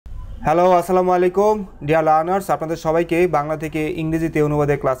Hello আসসালামু আলাইকুম dear learners, আপনাদের সবাইকে বাংলা থেকে ইংরেজিতে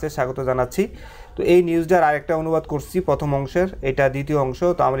অনুবাদের ক্লাসে স্বাগত জানাচ্ছি। তো এই নিউজটার আরেকটা অনুবাদ করছি প্রথম অংশের, এটা দ্বিতীয় অংশ।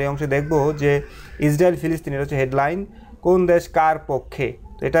 তো আমরা এই অংশে দেখব যে ইসরায়েল ফিলিস্তিন, এটা হচ্ছে হেডলাইন, কোন দেশ কার পক্ষে।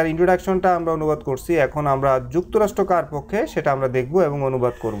 তো এটার ইন্ট্রোডাকশনটা আমরা অনুবাদ করছি, এখন আমরা যুক্তরাষ্ট্র কার পক্ষে সেটা আমরা দেখব এবং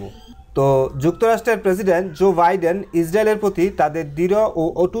অনুবাদ করব। তো যুক্তরাষ্ট্রের প্রেসিডেন্ট জো বাইডেন ইসরায়েলের প্রতি তাদের দৃঢ় ও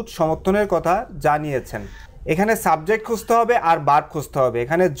অটুট সমর্থনের কথা জানিয়েছেন। এখানে সাবজেক্ট খুঁজতে হবে আর ভার্ব খুঁজতে হবে।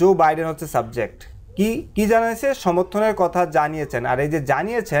 এখানে জো বাইডেন হচ্ছে সাবজেক্ট, কি জানিয়েছে, সমর্থনের কথা জানিয়েছেন, আর এই যে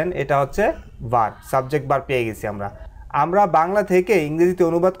জানিয়েছেন এটা হচ্ছে ভার্ব। সাবজেক্ট ভার্ব পেয়ে গেছি আমরা বাংলা থেকে ইংরেজিতে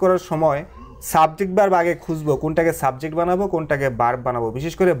অনুবাদ করার সময় সাবজেক্ট ভার্ব আগে খুঁজবো, কোনটাকে সাবজেক্ট বানাবো কোনটাকে ভার্ব বানাবো,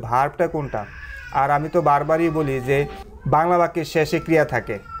 বিশেষ করে ভার্বটা কোনটা। আর আমি তো বারবারই বলি যে বাংলা বাক্যের শেষে ক্রিয়া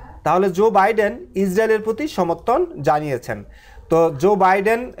থাকে। তাহলে জো বাইডেন ইসরায়েলের প্রতি সমর্থন জানিয়েছেন, তো জো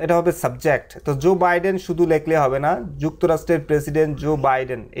বাইডেন এটা হবে সাবজেক্ট। তো জো বাইডেন শুধু লিখলে হবে না, যুক্তরাষ্ট্রের প্রেসিডেন্ট জো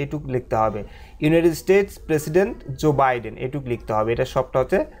বাইডেন এইটুক লিখতে হবে, United states president Joe Biden এইটুক লিখতে হবে, এটা সবটা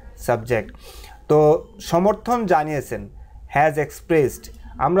হচ্ছে সাবজেক্ট। তো সমর্থন জানিয়েছেন, হ্যাজ এক্সপ্রেসড।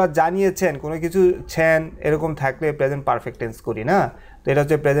 আমরা জানিয়েছেন কোনো কিছু ছেন এরকম থাকলে প্রেজেন্ট পারফেক্ট টেন্স করি না, তো এটা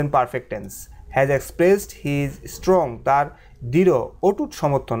হচ্ছে present perfect tense. Has expressed his strong, তার দৃঢ় অটুট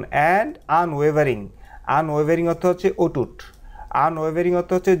সমর্থন, অ্যান্ড আনওয়েভারিং। আনওয়েভারিং অর্থ হচ্ছে অটুট, আনওয়েভারিং অর্থ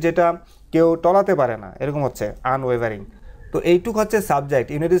হচ্ছে যেটা কেউ টলাতে পারে না, এরকম হচ্ছে আনওয়েভারিং। তো এইটুক হচ্ছে subject.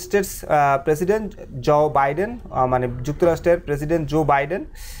 United states president Joe Biden, মানে যুক্তরাষ্ট্রের president Joe Biden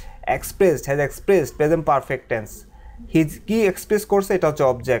expressed, has expressed present perfect tense. His কি এক্সপ্রেস করছে, এটা হচ্ছে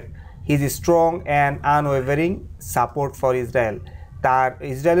object. His strong and unwavering support for Israel, তার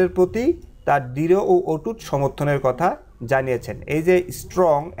ইসরায়েলের প্রতি তার দৃঢ় ও অটুট সমর্থনের কথা জানিয়েছেন। এই যে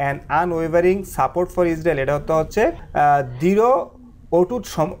strong and unwavering support for Israel, এটা হচ্ছে দৃঢ় অটুট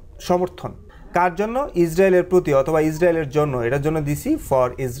সমর্থন কার জন্য, ইসরায়েলের প্রতি অথবা ইসরায়েলের জন্য, এটার জন্য দিছি ফর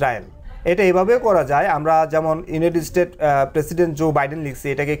ইসরায়েল। এটা এভাবেও করা যায়, আমরা যেমন United state president Joe Biden লিখছি,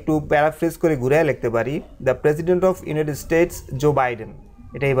 এটাকে একটু প্যারাফ্রেজ করে ঘুরে লিখতে পারি, the president of United states Joe Biden,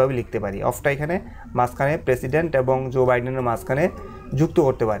 এটা এইভাবে লিখতে পারি। অফটা এখানে মাঝখানে প্রেসিডেন্ট এবং জো বাইডেনের মাঝখানে যুক্ত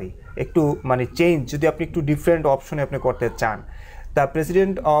করতে পারি, একটু মানে চেঞ্জ যদি আপনি একটু ডিফারেন্ট অপশনে আপনি করতে চান। The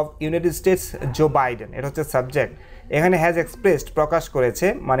president of United states Joe Biden, এটা হচ্ছে সাবজেক্ট। এখানে হ্যাজ এক্সপ্রেসড প্রকাশ করেছে,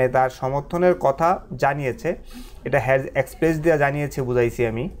 মানে তার সমর্থনের কথা জানিয়েছে, এটা হ্যাজ এক্সপ্রেস দিয়ে জানিয়েছে বুঝাইছি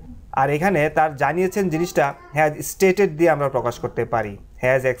আমি। আর এখানে তার জানিয়েছেন জিনিসটা হ্যাজ স্টেটেড দিয়ে আমরা প্রকাশ করতে পারি।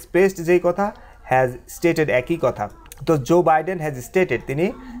 হ্যাজ এক্সপ্রেসড যেই কথা, হ্যাজ স্টেটেড একই কথা। তো জো বাইডেন হ্যাজ স্টেটেড, তিনি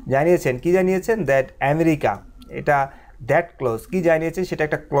জানিয়েছেন, কি জানিয়েছেন, দ্যাট আমেরিকা, এটা দ্যাট ক্লজ, কি জানিয়েছেন সেটা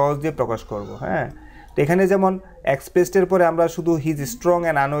একটা ক্লজ দিয়ে প্রকাশ করব। হ্যাঁ, তো এখানে যেমন এক্সপ্রেসডের পরে আমরা শুধু his strong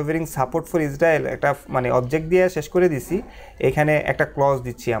and unwavering support for Israel একটা মানে অবজেক্ট দিয়ে শেষ করে দিছি, এখানে একটা ক্লজ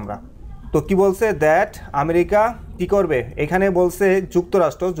দিচ্ছি আমরা। তো কি বলছে, দ্যাট আমেরিকা কি করবে, এখানে বলছে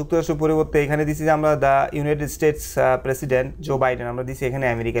যুক্তরাষ্ট্র পরিবর্তে এখানে দিছি যে আমরা the United states president Joe Biden, আমরা দিছি এখানে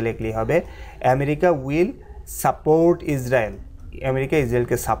আমেরিকা লিখলেই হবে। America will support Israel, America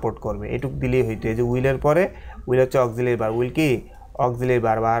ইসরায়েলকে সাপোর্ট করবে, এটুক দিলেই হইতো। এই যে উইলের পরে উইল হচ্ছে অক্সিলারি ভার্ব, উইল কি অক্সিলারি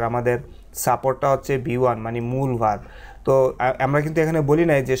ভার্ব, আর আমাদের সাপোর্টটা হচ্ছে V1 মানে মূল ভার্ব। তো আমরা কিন্তু এখানে বলি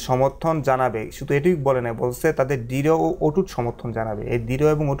নাই যে সমর্থন জানাবে, শুধু এটুক বলে নাই, বলছে তাদের দৃঢ় ও অটুট সমর্থন জানাবে। এই দৃঢ়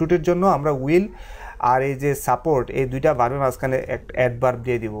এবং অটুটের জন্য আমরা উইল আর এই যে সাপোর্ট, এই দুইটা ভার্বের মাঝখানে একটা অ্যাডভার্ব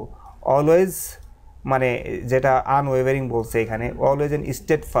দিয়ে দিব। অলওয়েজ মানে যেটা আনওয়েভারিং বলছে এখানে, always and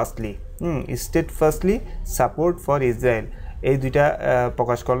স্টেডফাস্টলি support for Israel, এই দুইটা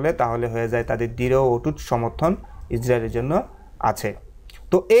প্রকাশ করলে তাহলে হয়ে যায় তাদের দৃঢ় ও অটুট সমর্থন ইসরায়েলের জন্য আছে।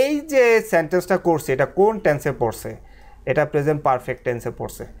 তো এই যে সেন্টেন্সটা করছে এটা কোন টেন্সে পড়ছে, এটা প্রেজেন্ট পারফেক্ট টেন্সে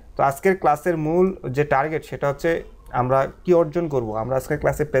পড়ছে। তো আজকের ক্লাসের মূল যে টার্গেট সেটা হচ্ছে আমরা কি অর্জন করব, আমরা আজকের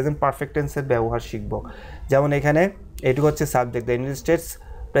ক্লাসে প্রেজেন্ট পারফেক্ট টেন্সের ব্যবহার শিখব। যেমন এখানে এটুকু হচ্ছে subject, the United states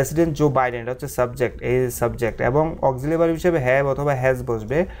president Joe Biden, এটা হচ্ছে সাবজেক্ট, এই সাবজেক্ট, এবং অক্সিলারি ভার্ব হিসেবে হ্যাভ অথবা হ্যাজ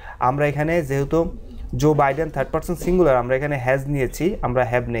বসবে। আমরা এখানে যেহেতু Joe Biden third person singular, আমরা এখানে হ্যাজ নিয়েছি, আমরা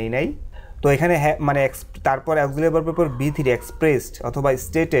হ্যাভ নাই। তো এখানে মানে তারপরে অক্সিলারি ভার্বের পর B3 এক্সপ্রেসড অথবা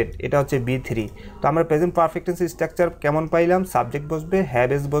স্টেটেড, এটা হচ্ছে B3। তো আমরা প্রেজেন্ট পারফেক্ট টেন্সের স্ট্রাকচার কেমন পাইলাম, সাবজেক্ট বসবে, হ্যাভ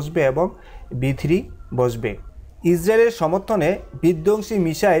এস বসবে এবং B3 বসবে। ইসরায়েলের সমর্থনে বিধ্বংসী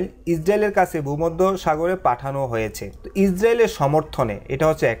মিসাইল ইসরায়েলের কাছে ভূমধ্য সাগরে পাঠানো হয়েছে। তো ইসরায়েলের সমর্থনে এটা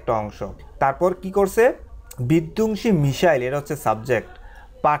হচ্ছে একটা অংশ। তারপর কি করছে, বিধ্বংসী মিসাইল, এটা হচ্ছে সাবজেক্ট,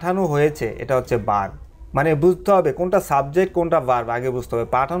 পাঠানো হয়েছে এটা হচ্ছে ভার্ব। মানে বুঝতে হবে কোনটা সাবজেক্ট কোনটা ভার্ব, আগে বুঝতে হবে।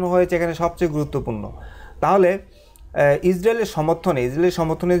 পাঠানো হয়েছে এখানে সবচেয়ে গুরুত্বপূর্ণ। তাহলে ইসরায়েলের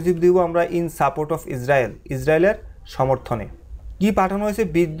সমর্থনে যদি দিব আমরা ইন সাপোর্ট অফ ইসরায়েলের সমর্থনে। কি পাঠানো হয়েছে,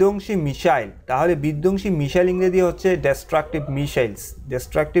 বিধ্বংসী মিসাইল, তাহলে বিধ্বংসী মিসাইল ইংরেজি হচ্ছে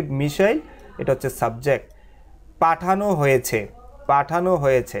ডিস্ট্রাকটিভ মিসাইল, এটা হচ্ছে সাবজেক্ট। পাঠানো হয়েছে, পাঠানো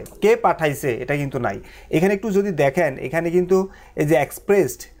হয়েছে। কে পাঠাইছে এটা কিন্তু নাই এখানে। একটু যদি দেখেন এখানে কিন্তু এই যে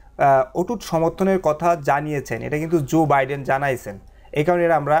এক্সপ্রেসড অটুট সমর্থনের কথা জানিয়েছেন, এটা কিন্তু জো বাইডেন জানাইছেন। এই কারণে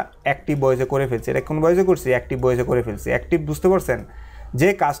এটা আমরা অ্যাক্টিভ ভয়েসে করে ফেলছি। এটা কোন ভয়েসে করছি? অ্যাক্টিভ ভয়েসে করে ফেলছি। অ্যাক্টিভ বুঝতে পারছেন? যে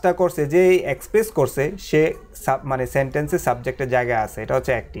কাজটা করছে, যে এক্সপ্রেস করছে, সে মানে সেন্টেন্সের সাবজেক্টের জায়গায় আছে, এটা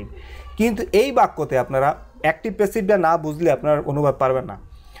হচ্ছে অ্যাক্টিভ। কিন্তু এই বাক্যতে আপনারা অ্যাক্টিভ প্যাসিভটা না বুঝলে আপনার অনুবাদ পারবেন না।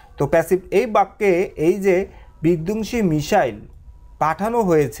 তো প্যাসিভ এই বাক্যে এই যে বিধ্বংসী মিসাইল পাঠানো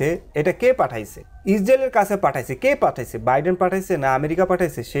হয়েছে, এটা কে পাঠাইছে? ইসরায়েলের কাছে পাঠাইছে। কে পাঠাইছে? বাইডেন পাঠাইছে না আমেরিকা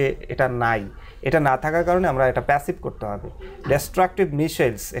পাঠাইছে? সে এটা নাই। এটা না থাকার কারণে আমরা এটা প্যাসিভ করতে হবে। ডিস্ট্রাকটিভ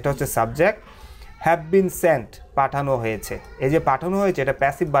মিসাইলস এটা হচ্ছে সাবজেক্ট, হ্যাভ বিন সেন্ট পাঠানো হয়েছে। এই যে পাঠানো হয়েছে এটা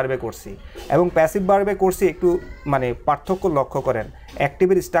প্যাসিভ ভার্বে করছি, এবং প্যাসিভ ভার্বে করছি একটু মানে পার্থক্য লক্ষ্য করেন।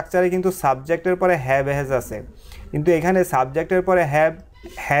 অ্যাক্টিভের স্ট্রাকচারে কিন্তু সাবজেক্টের পরে হ্যাভ হ্যাজ আছে, কিন্তু এখানে সাবজেক্টের পরে হ্যাভ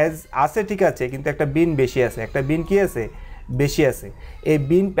হ্যাজ আছে ঠিক আছে, কিন্তু একটা বিন বেশি আছে। একটা বিন কি আছে? বেশি আছে। এই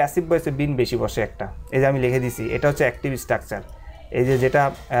বিন প্যাসিভ ভয়েসে বিন বেশি বসে একটা। এই যে আমি লিখে দিছি, এটা হচ্ছে অ্যাক্টিভ স্ট্রাকচার। এই যে যেটা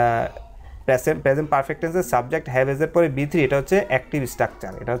প্রেজেন্ট পারফেক্ট টেন্সের সাবজেক্ট হ্যাভ এর পরে বি3, এটা হচ্ছে অ্যাক্টিভ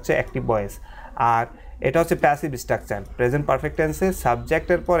স্ট্রাকচার, এটা হচ্ছে অ্যাক্টিভ ভয়েস। আর এটা হচ্ছে প্যাসিভ স্ট্রাকচার। প্রেজেন্ট পারফেক্ট টেন্সের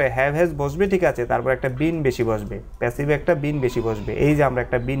সাবজেক্টের পরে হ্যাভ হ্যাজ বসবে ঠিক আছে, তারপর একটা বিন বেশি বসবে, প্যাসিভে একটা বিন বেশি বসবে। এই যে আমরা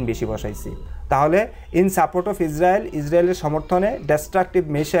একটা বিন বেশি বসাইছি। তাহলে ইন সাপোর্ট অফ ইসরায়েল, ইসরায়েলের সমর্থনে ডিস্ট্রাকটিভ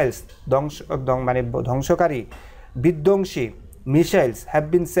মিসাইলস মানে ধ্বংসকারী বিধ্বংসী মিসাইলস হ্যাভ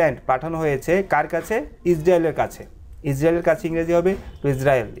বিন সেন্ট পাঠানো হয়েছে। কার কাছে? ইসরায়েলের কাছে। ইসরায়েলের কাছে ইংরেজি হবে টু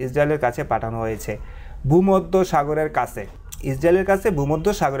ইসরায়েল। ইসরায়েলের কাছে পাঠানো হয়েছে। ভূমধ্য সাগরের কাছে, ইসরায়েলের কাছে ভূমধ্য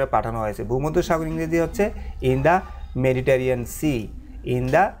সাগরে পাঠানো হয়েছে। ভূমধ্য সাগর ইংরেজি হচ্ছে in the Mediterranean C. In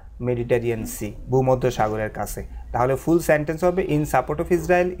the Mediterranean C, ভূমধ্য সাগরের কাছে। তাহলে ফুল সেন্টেন্স হবে ইন সাপোর্ট অফ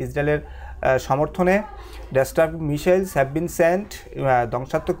ইসরায়েল, ইসরায়েলের সমর্থনে destructive missiles have been sent,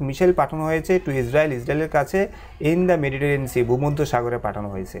 ধ্বংসাত্মক মিসাইল পাঠানো হয়েছে টু ইসরায়েল, ইসরায়েলের কাছে ইন দ্য মেডিটেরিয়ান সি, ভূমধ্য সাগরে পাঠানো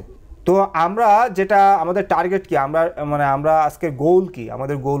হয়েছে। তো আমরা যেটা আমাদের টার্গেট কি, আমরা আজকের গোল কি?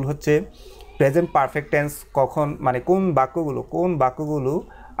 আমাদের গোল হচ্ছে প্রেজেন্ট পারফেক্ট টেন্স কখন মানে কোন বাক্যগুলো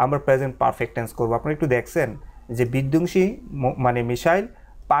আমরা প্রেজেন্ট পারফেক্ট টেন্স করব। আপনারা একটু দেখছেন যে বিধ্বংসী মানে মিসাইল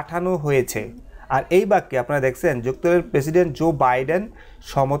পাঠানো হয়েছে, আর এই বাক্যে আপনারা দেখছেন যুক্তরাষ্ট্রের প্রেসিডেন্ট জো বাইডেন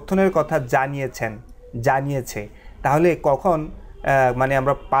সমর্থনের কথা জানিয়েছে। তাহলে কখন মানে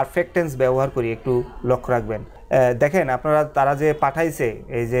আমরা পারফেক্ট টেন্স ব্যবহার করি একটু লক্ষ্য রাখবেন। দেখেন আপনারা, তারা যে পাঠাইছে,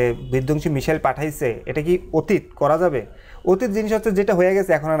 এই যে বিধ্বংসী মিসাইল পাঠাইছে, এটা কি অতীত করা যাবে? অতীত জিনিস হচ্ছে যেটা হয়ে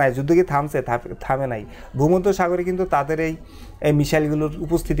গেছে, এখনও নাই। যুদ্ধ কি থামে নাই? ভূমধ্য সাগরে কিন্তু তাদের এই মিসাইলগুলোর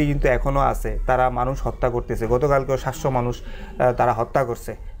উপস্থিতি কিন্তু এখনও আছে। তারা মানুষ হত্যা করতেছে। গতকালকেও 700 মানুষ তারা হত্যা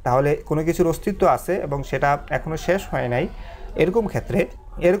করছে। তাহলে কোনো কিছুর অস্তিত্ব আছে এবং সেটা এখনও শেষ হয় নাই।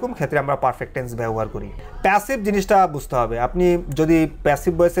 এরকম ক্ষেত্রে আমরা পারফেক্ট টেন্স ব্যবহার করি। প্যাসিভ জিনিসটা বুঝতে হবে। আপনি যদি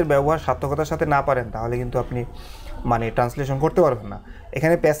প্যাসিভ ভয়েসের ব্যবহার সার্থকতার সাথে না পারেন, তাহলে কিন্তু আপনি মানে ট্রান্সলেশন করতে পারবেন না।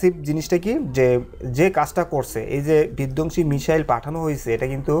 এখানে প্যাসিভ জিনিসটা কি, যে কাজটা করছে, এই যে বিধ্বংসী মিসাইল পাঠানো হয়েছে, এটা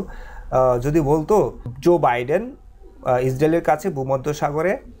কিন্তু যদি বলতো জো বাইডেন ইসরায়েলের কাছে ভূমধ্য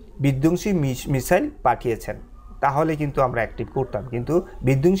সাগরে বিধ্বংসী মিসাইল পাঠিয়েছেন, তাহলে কিন্তু আমরা অ্যাক্টিভ করতাম। কিন্তু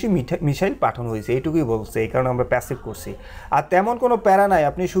বিধ্বংসী মিসাইল পাঠানো হয়েছে এইটুকুই বলছে, এই কারণে আমরা প্যাসিভ করছি। আর তেমন কোনো প্যারা নাই,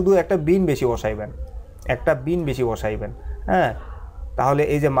 আপনি শুধু একটা বিন বেশি বসাইবেন, হ্যাঁ। তাহলে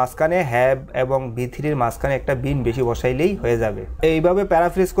এই যে মাঝখানে হ্যাভ এবং বি3-এর মাঝখানে একটা বিন বেশি বসাইলেই হয়ে যাবে। এইভাবে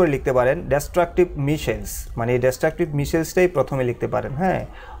প্যারাফ্রেজ করে লিখতে পারেন ডিস্ট্রাকটিভ মিসাইলস, মানে এই ডিস্ট্রাকটিভ মিসাইলসটাই প্রথমে লিখতে পারেন, হ্যাঁ।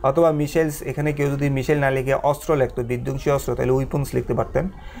 অথবা মিসাইলস, এখানে কেউ যদি মিসাইল না লিখে অস্ত্র লিখতো, বিধ্বংসী অস্ত্র, তাহলে উইপন্স লিখতে পারতেন।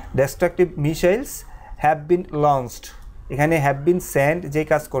 Destructive missiles have been launched, এখানে হ্যাভ বিন সেন্ট যেই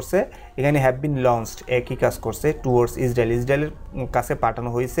কাজ করছে, এখানে হ্যাভ বিন লঞ্চড একই কাজ করছে, টুয়ার্ডস ইসরায়েল, ইসরায়েলের কাছে পাঠানো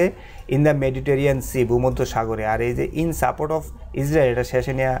হয়েছে ইন দ্য মেডিটেরিয়ান সি, ভূমধ্য সাগরে। আর এই যে ইন সাপোর্ট অফ ইসরায়েল, এটা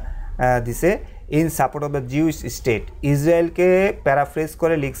শেষে নেওয়া দিছে in support of the Jewish state. ইসরায়েলকে প্যারাফ্রেজ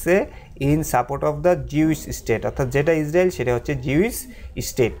করে লিখছে in support of the Jewish state, অর্থাৎ যেটা ইসরায়েল সেটা হচ্ছে জিউইশ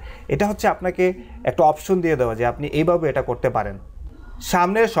স্টেট। এটা হচ্ছে আপনাকে একটা অপশন দিয়ে দেওয়া যে আপনি এইভাবে এটা করতে পারেন।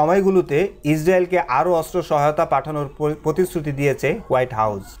 সামনের সময়গুলোতে ইসরায়েলকে আরও অস্ত্র সহায়তা পাঠানোর প্রতিশ্রুতি দিয়েছে হোয়াইট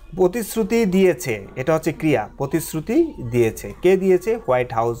হাউস। প্রতিশ্রুতি দিয়েছে, এটা হচ্ছে ক্রিয়া। প্রতিশ্রুতি দিয়েছে, কে দিয়েছে?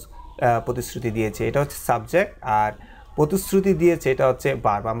 হোয়াইট হাউস প্রতিশ্রুতি দিয়েছে, এটা হচ্ছে সাবজেক্ট। আর প্রতিশ্রুতি দিয়েছে এটা হচ্ছে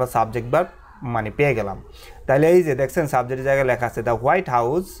ভার্ব। আমরা সাবজেক্ট ভার্ব মানে পেয়ে গেলাম। তাহলে এই যে দেখছেন সাবজেক্টের জায়গায় লেখা আছে দ্য হোয়াইট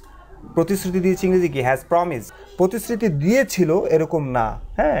হাউস প্রতিশ্রুতি দিয়েছে, ইংরেজি কি? Has promise. প্রতিশ্রুতি দিয়েছিল এরকম না,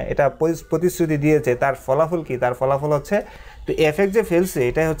 হ্যাঁ, এটা প্রতিশ্রুতি দিয়েছে। তার ফলাফল কি? তার ফলাফল হচ্ছে, তো এফেক্ট যে ফেলছে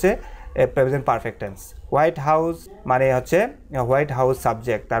এটাই হচ্ছে present perfect tense. White house মানে হচ্ছে হোয়াইট হাউস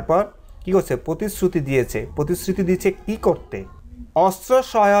সাবজেক্ট, তারপর কি করছে? প্রতিশ্রুতি দিয়েছে। প্রতিশ্রুতি দিয়েছে কি করতে? অস্ত্র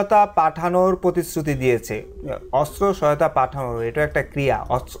সহায়তা পাঠানোর প্রতিশ্রুতি দিয়েছে। অস্ত্র সহায়তা পাঠানোর, এটা একটা ক্রিয়া।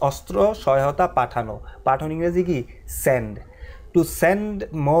 অস্ত্র সহায়তা পাঠানো, ইংরেজি কি? Send. To send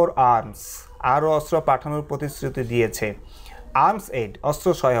more arms, আরও অস্ত্র পাঠানোর প্রতিশ্রুতি দিয়েছে। আর্মস এইড, অস্ত্র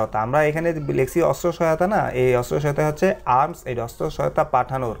সহায়তা, আমরা এখানে লিখছি অস্ত্র সহায়তা না, এই অস্ত্র সহায়তা হচ্ছে আর্মস এইড, অস্ত্র সহায়তা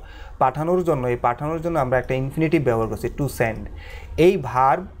পাঠানোর জন্য, এই পাঠানোর জন্য আমরা একটা ইনফিনিটিভ ব্যবহার করছি, টু সেন্ড। এই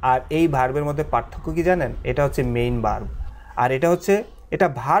ভার্ব আর এই ভার্বের মধ্যে পার্থক্য কি জানেন? এটা হচ্ছে মেইন ভার্ব, আর এটা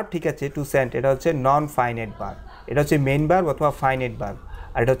ভার্ব ঠিক আছে, টু সেন্ড, এটা হচ্ছে নন ফাইনাইট ভার্ব। এটা হচ্ছে মেইন ভার্ব অথবা ফাইনাইট ভার্ব,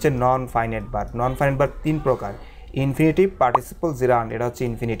 আর এটা হচ্ছে non finite verb. Non finite verb 3 প্রকার, ইনফিনিটিভ, পার্টিসিপল, জিরান্ড, এটা হচ্ছে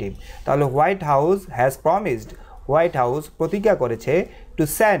ইনফিনিটিভ। তাহলে white house has promised, white house প্রতিজ্ঞা করেছে, to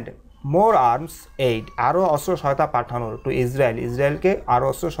send more arms aid, আরও অস্ত্র সহায়তা পাঠানোর, টু ইসরায়েল, ইসরায়েলকে আরও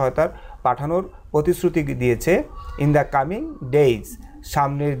অস্ত্র সহায়তার পাঠানোর প্রতিশ্রুতি দিয়েছে, ইন দ্য কামিং ডেইজ,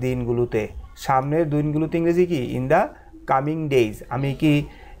 সামনের দিনগুলোতে। সামনের দিনগুলোতে ইংরেজি কি? In the coming days. আমি কি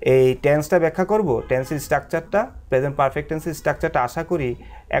এই টেন্সটা ব্যাখ্যা করব, টেন্সের স্ট্রাকচারটা, প্রেজেন্ট পারফেক্ট টেন্সের স্ট্রাকচারটা। আশা করি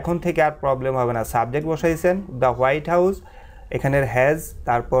এখন থেকে আর প্রবলেম হবে না। সাবজেক্ট বসাইছেন দ্য হোয়াইট হাউস, এখানের হ্যাজ,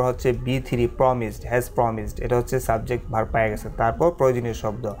 তারপর হচ্ছে B3 প্রমিসড, হ্যাজ প্রমিসড, এটা হচ্ছে সাবজেক্ট ভার্ব পাওয়া গেছে। তারপর প্রয়োজনীয়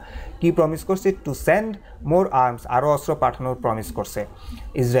শব্দ কি প্রমিস করছে? টু সেন্ড মোর আর্মস, আরও অস্ত্র পাঠানোর প্রমিস করছে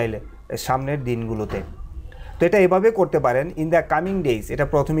ইসরায়েলে সামনের দিনগুলোতে। তো এটা এভাবে করতে পারেন, ইন দ্য কামিং ডেইজ, এটা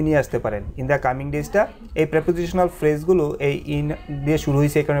প্রথমে নিয়ে আসতে পারেন। ইন দ্য কামিং ডেইজটা, এই প্রেপোজিশনাল ফ্রেজগুলো এই ইন দিয়ে শুরু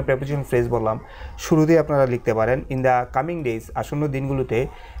হয়েছে, এই কারণে প্রেপোজিশনাল ফ্রেজ বললাম, শুরু দিয়ে আপনারা লিখতে পারেন, ইন দ্য কামিং ডেইজ, আসন্ন দিনগুলোতে,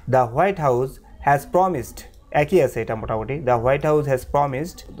 the white house has promised, একই আছে এটা মোটামুটি, the white house has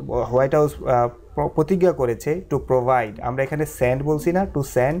promised, white house প্রতিজ্ঞা করেছে, টু প্রোভাইড, আমরা এখানে সেন্ড বলছি না, টু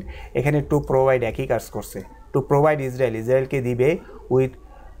সেন্ড, এখানে টু প্রোভাইড একই কাজ করছে, টু প্রোভাইড ইসরায়েল, ইসরায়েলকে দিবে উইথ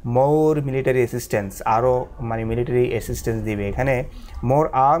মোর মিলিটারি অ্যাসিস্ট্যান্স, আরও মানে মিলিটারি অ্যাসিস্ট্যান্স দিবে। এখানে মোর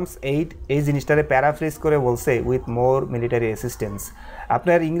আর্মস এইড এই জিনিসটারে প্যারাফ্রেজ করে বলছে উইথ মোর মিলিটারি অ্যাসিস্ট্যান্স।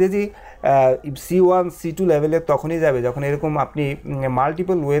 আপনার ইংরেজি C1 C2 লেভেলের তখনই যাবে যখন এরকম আপনি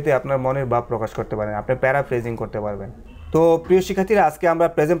মাল্টিপল ওয়েতে আপনার মনের ভাব প্রকাশ করতে পারেন, আপনি প্যারাফ্রেজিং করতে পারবেন। তো প্রিয় শিক্ষার্থীরা, আজকে আমরা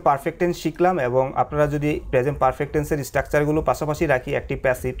প্রেজেন্ট পারফেক্ট টেন্স শিখলাম, এবং আপনারা যদি প্রেজেন্ট পারফেক্ট টেন্সের স্ট্রাকচারগুলো পাশাপাশি রাখি অ্যাক্টিভ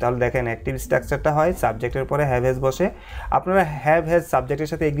প্যাসিভ, তাহলে দেখেন অ্যাক্টিভ স্ট্রাকচারটা হয় সাবজেক্টের পরে হ্যাভ হ্যাজ বসে, আপনারা হ্যাভ হ্যাজ সাবজেক্টের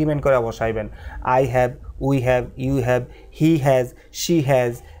সাথে এগ্রিমেন্ট করে বসাইবেন, I have, we have, you have, he has, she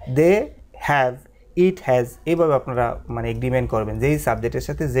has, they have, it has, এইভাবে আপনারা মানে এগ্রিমেন্ট করবেন যেই সাবজেক্টের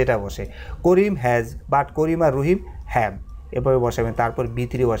সাথে যেটা বসে। করিম has, but Karim R Rahim have, এভাবে বসাবেন, তারপর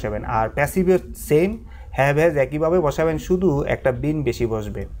B3 বসাবেন। আর প্যাসিভের সেম, হ্যাভ হ্যাজ একইভাবে বসাবেন, শুধু একটা বিন বেশি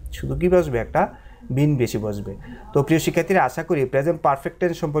বসবে, শুধু কি বসবে? একটা বিন বেশি বসবে। তো প্রিয় শিক্ষার্থীরা, আশা করি প্রেজেন্ট পারফেক্ট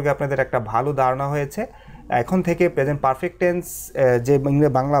টেন্স সম্পর্কে আপনাদের একটা ভালো ধারণা হয়েছে। এখন থেকে প্রেজেন্ট পারফেক্ট টেন্স যে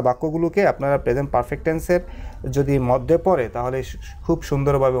বাংলা বাক্যগুলোকে আপনারা প্রেজেন্ট পারফেক্ট টেন্সের যদি মধ্যে পড়ে তাহলে খুব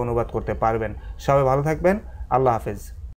সুন্দরভাবে অনুবাদ করতে পারবেন। সবাই ভালো থাকবেন, আল্লাহ হাফেজ।